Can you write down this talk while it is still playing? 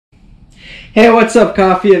Hey, what's up,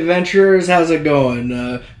 coffee adventurers? How's it going?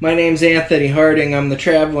 My name's Anthony Harding. I'm the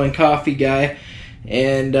traveling coffee guy,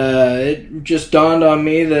 and it just dawned on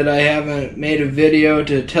me that I haven't made a video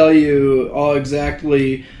to tell you all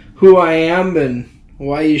exactly who I am and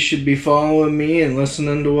why you should be following me and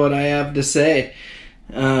listening to what I have to say.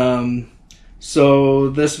 So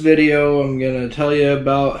this video, I'm going to tell you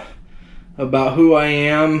about who I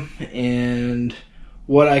am and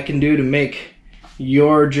what I can do to make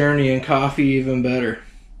your journey in coffee even better.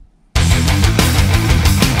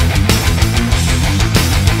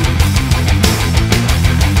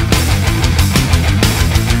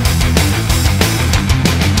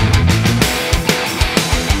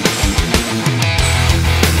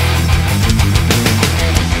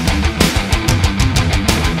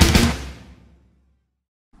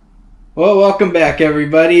 Well, welcome back,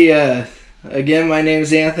 everybody. Again, my name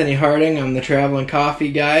is Anthony Harding. I'm the traveling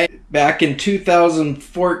coffee guy. Back in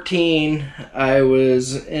 2014, I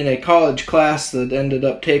was in a college class that ended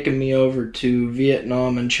up taking me over to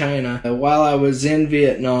Vietnam and China. While I was in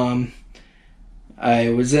Vietnam, I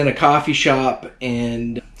was in a coffee shop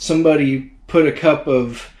and somebody put a cup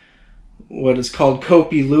of what is called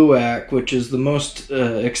Kopi Luwak, which is the most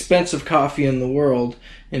expensive coffee in the world,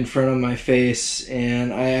 in front of my face,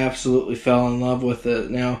 and I absolutely fell in love with it.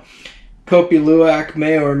 Now, Kopi Luwak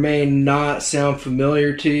may or may not sound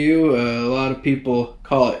familiar to you. A lot of people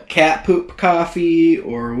call it cat poop coffee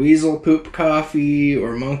or weasel poop coffee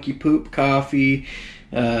or monkey poop coffee.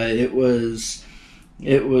 It was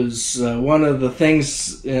one of the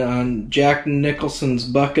things on Jack Nicholson's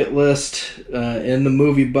bucket list, in the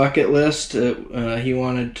movie Bucket List. He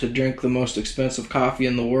wanted to drink the most expensive coffee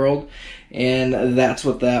in the world, and that's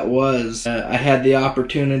what that was. I had the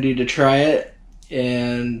opportunity to try it,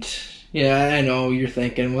 and yeah, I know you're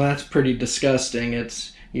thinking, well, that's pretty disgusting.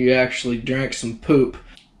 You actually drank some poop.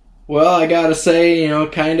 Well, I gotta say,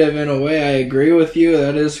 kind of in a way I agree with you.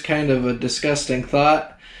 That is kind of a disgusting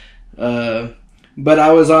thought. But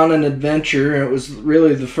I was on an adventure, and it was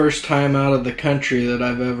really the first time out of the country that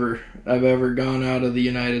I've ever gone out of the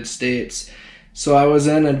United States. So I was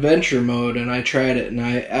in adventure mode, and I tried it, and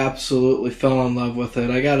I absolutely fell in love with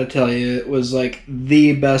it. I gotta tell you, it was like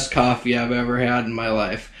the best coffee I've ever had in my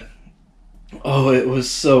life. Oh, it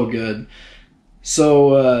was so good.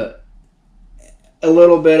 So a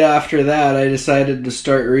little bit after that, I decided to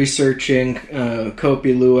start researching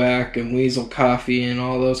Kopi Luwak and weasel coffee and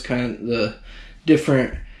all those the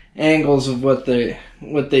different angles of what they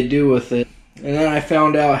do with it. And then I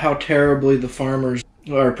found out how terribly the farmers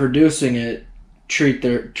who are producing it treat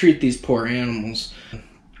these poor animals.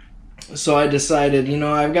 So I decided,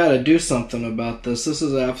 I've got to do something about this. This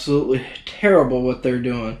is absolutely terrible what they're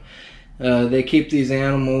doing. They keep these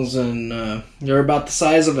animals, and they're about the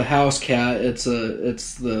size of a house cat. It's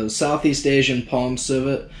the Southeast Asian palm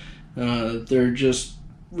civet. They're just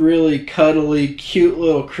really cuddly, cute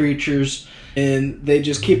little creatures, and they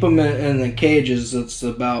just keep them in the cages. It's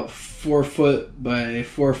about 4 foot by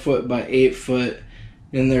 4 foot by 8 foot,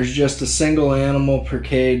 and there's just a single animal per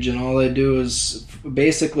cage, and all they do is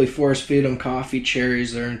basically force feed them coffee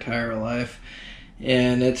cherries their entire life,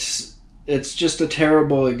 and it's just a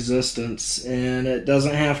terrible existence, and it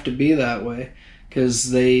doesn't have to be that way,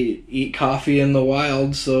 because they eat coffee in the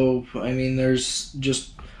wild. So I mean, there's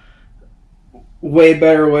just way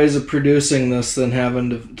better ways of producing this than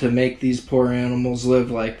having to make these poor animals live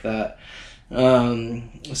like that.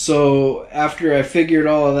 So after I figured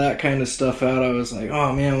all of that kind of stuff out, I was like,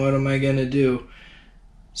 oh man, what am I gonna do?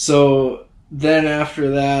 So then after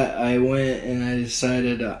that, I went and I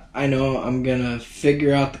decided, I know I'm gonna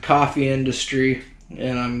figure out the coffee industry,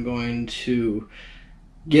 and I'm going to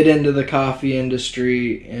get into the coffee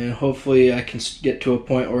industry, and hopefully I can get to a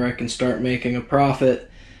point where I can start making a profit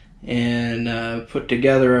and put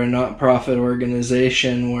together a not-profit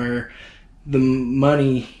organization where the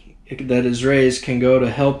money that is raised can go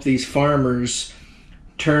to help these farmers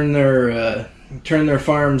turn their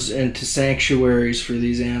farms into sanctuaries for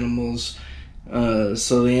these animals,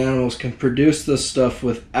 so the animals can produce this stuff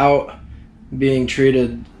without being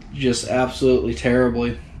treated just absolutely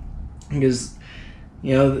terribly. Because,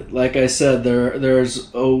 like I said,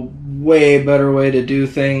 there's a way better way to do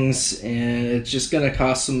things, and it's just going to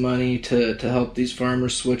cost some money to help these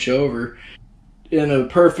farmers switch over. In a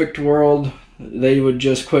perfect world, they would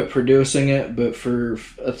just quit producing it, but for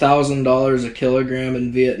 $1,000 a kilogram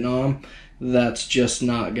in Vietnam, that's just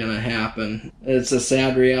not gonna happen. It's a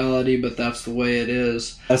sad reality, but that's the way it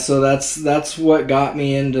is. So that's what got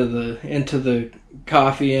me into the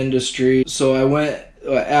coffee industry. So I went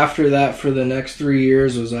after that, for the next 3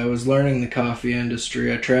 years, was I was learning the coffee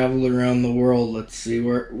industry. I traveled around the world. Let's see,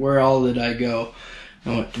 where all did I go? I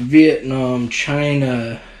went to Vietnam,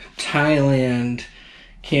 China, Thailand,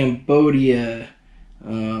 Cambodia,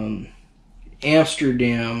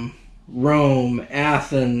 Amsterdam, Rome,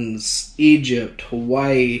 Athens, Egypt,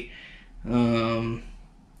 Hawaii.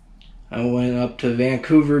 I went up to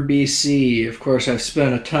Vancouver, BC. Of course, I've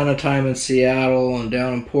spent a ton of time in Seattle and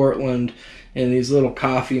down in Portland in these little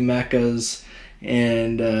coffee meccas,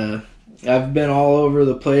 and I've been all over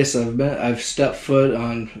the place. I've stepped foot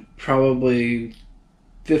on probably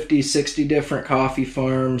 50, 60 different coffee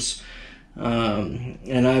farms,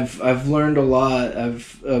 and I've learned a lot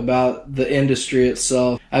about the industry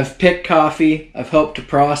itself. I've picked coffee. I've helped to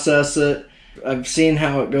process it. I've seen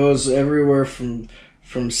how it goes everywhere from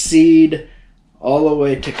seed all the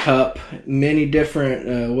way to cup. Many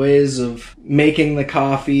different ways of making the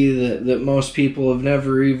coffee that most people have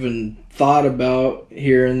never even thought about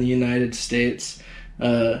here in the United States.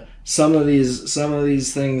 Some of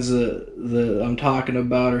these things that I'm talking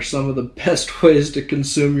about are some of the best ways to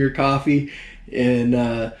consume your coffee,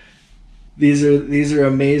 and these are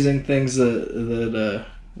amazing things that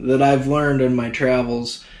I've learned in my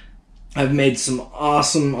travels. I've made some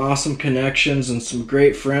awesome connections and some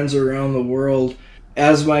great friends around the world.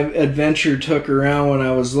 As my adventure took around, when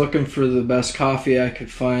I was looking for the best coffee I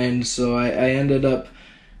could find, so I ended up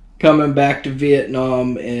coming back to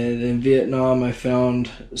Vietnam, and in Vietnam I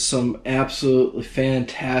found some absolutely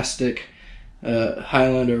fantastic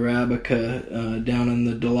Highland Arabica down in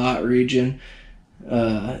the Dalat region,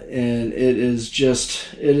 and it is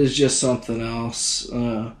just something else.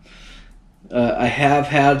 I have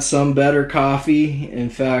had some better coffee. In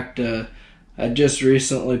fact, I just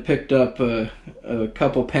recently picked up a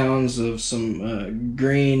couple pounds of some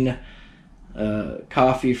green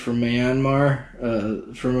coffee from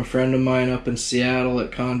Myanmar from a friend of mine up in Seattle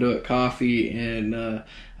at Conduit Coffee, and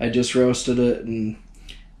I just roasted it, and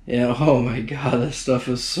oh my god, this stuff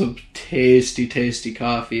is some tasty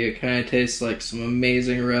coffee. It kind of tastes like some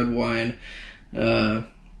amazing red wine, but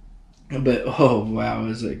oh wow,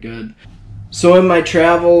 is it good. So in my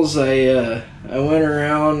travels, I went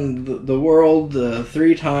around the world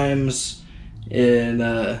 3 times, and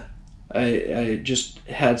I just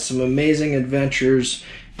had some amazing adventures.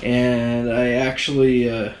 And I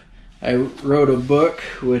actually I wrote a book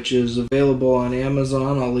which is available on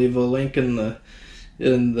Amazon. I'll leave a link in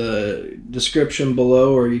the description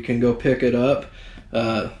below, or you can go pick it up.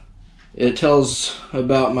 It tells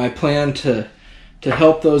about my plan to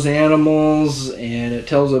help those animals, and it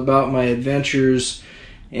tells about my adventures,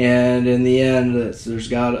 and in the end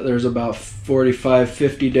there's about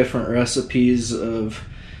 45-50 different recipes of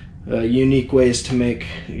unique ways to make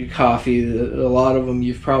coffee. A lot of them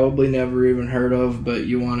you've probably never even heard of, but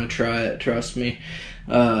you want to try it, trust me.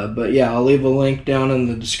 But yeah, I'll leave a link down in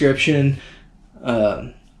the description.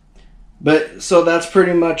 But so that's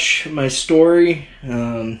pretty much my story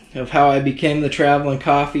of how I became the traveling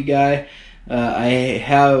coffee guy. I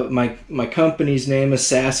have my company's name is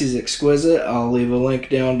Sassy's Exquisite. I'll leave a link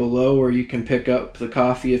down below where you can pick up the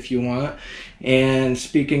coffee if you want. And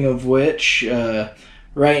speaking of which,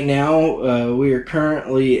 right now we are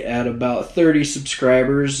currently at about 30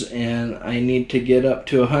 subscribers, and I need to get up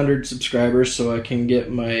to 100 subscribers so I can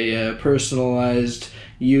get my personalized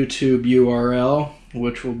YouTube URL,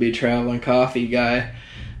 which will be Traveling Coffee Guy.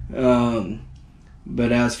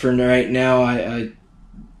 But as for right now, I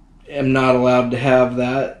am not allowed to have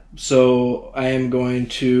that, so I am going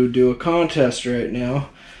to do a contest right now.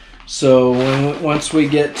 So once we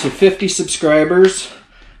get to 50 subscribers,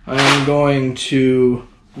 I am going to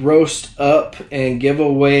roast up and give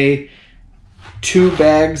away 2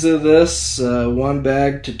 bags of this, 1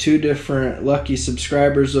 bag to 2 different lucky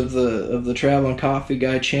subscribers of the Traveling Coffee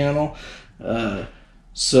Guy channel.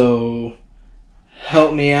 So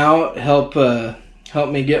help me out, help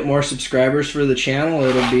me get more subscribers for the channel.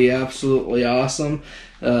 It'll be absolutely awesome.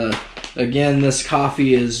 Again, this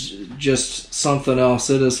coffee is just something else.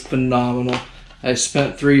 It is phenomenal. I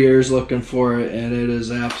spent 3 years looking for it, and it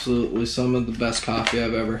is absolutely some of the best coffee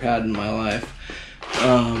I've ever had in my life.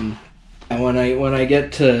 And when I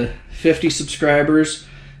get to 50 subscribers,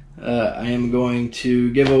 I am going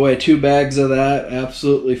to give away 2 bags of that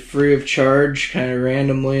absolutely free of charge, kind of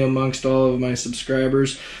randomly amongst all of my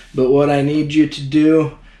subscribers. But what I need you to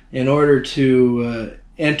do in order to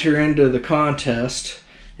enter into the contest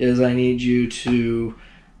is I need you to,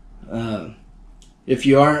 if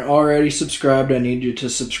you aren't already subscribed, I need you to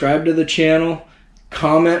subscribe to the channel,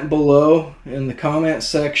 comment below in the comment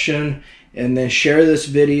section, and then share this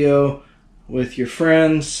video with your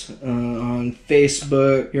friends on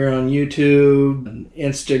Facebook, you're on YouTube,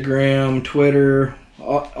 Instagram, Twitter,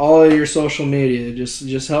 all of your social media.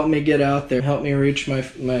 Just help me get out there. Help me reach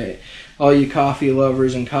my all you coffee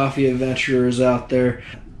lovers and coffee adventurers out there.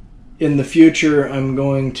 In the future, I'm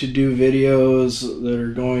going to do videos that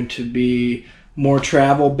are going to be more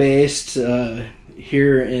travel based.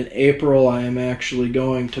 Here in April, I am actually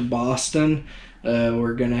going to Boston.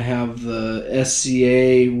 We're going to have the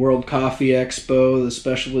SCA World Coffee Expo, the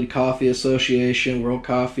Specialty Coffee Association World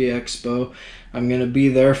Coffee Expo. I'm going to be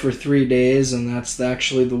there for 3 days, and that's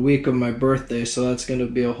actually the week of my birthday, so that's going to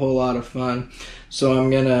be a whole lot of fun. So I'm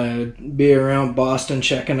going to be around Boston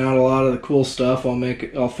checking out a lot of the cool stuff.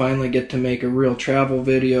 I'll finally get to make a real travel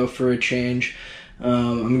video for a change.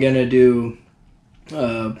 I'm going to do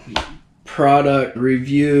product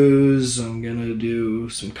reviews. I'm gonna do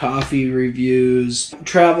some coffee reviews,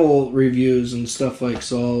 travel reviews and stuff like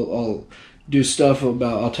so. I'll do stuff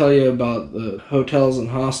about, I'll tell you about the hotels and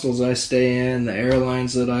hostels I stay in, the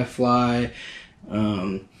airlines that I fly,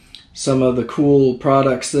 some of the cool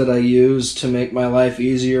products that I use to make my life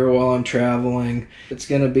easier while I'm traveling. It's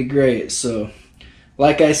gonna be great. So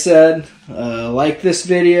like I said, like this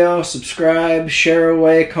video, subscribe, share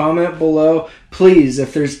away, comment below. Please,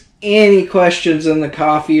 if there's any questions in the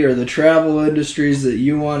coffee or the travel industries that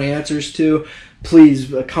you want answers to,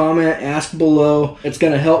 please comment, ask below. It's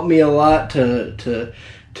going to help me a lot to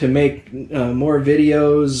make more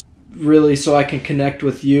videos, really, so I can connect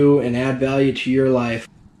with you and add value to your life.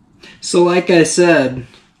 So like I said,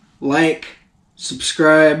 like,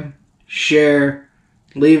 subscribe, share,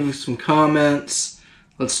 leave some comments.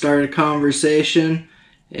 Let's start a conversation,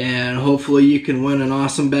 and hopefully you can win an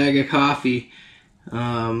awesome bag of coffee.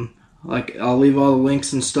 Like, I'll leave all the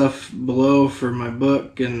links and stuff below for my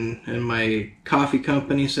book and my coffee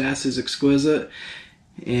company, Sassy's Exquisite.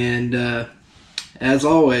 And as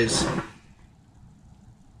always,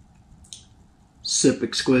 sip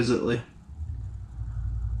exquisitely.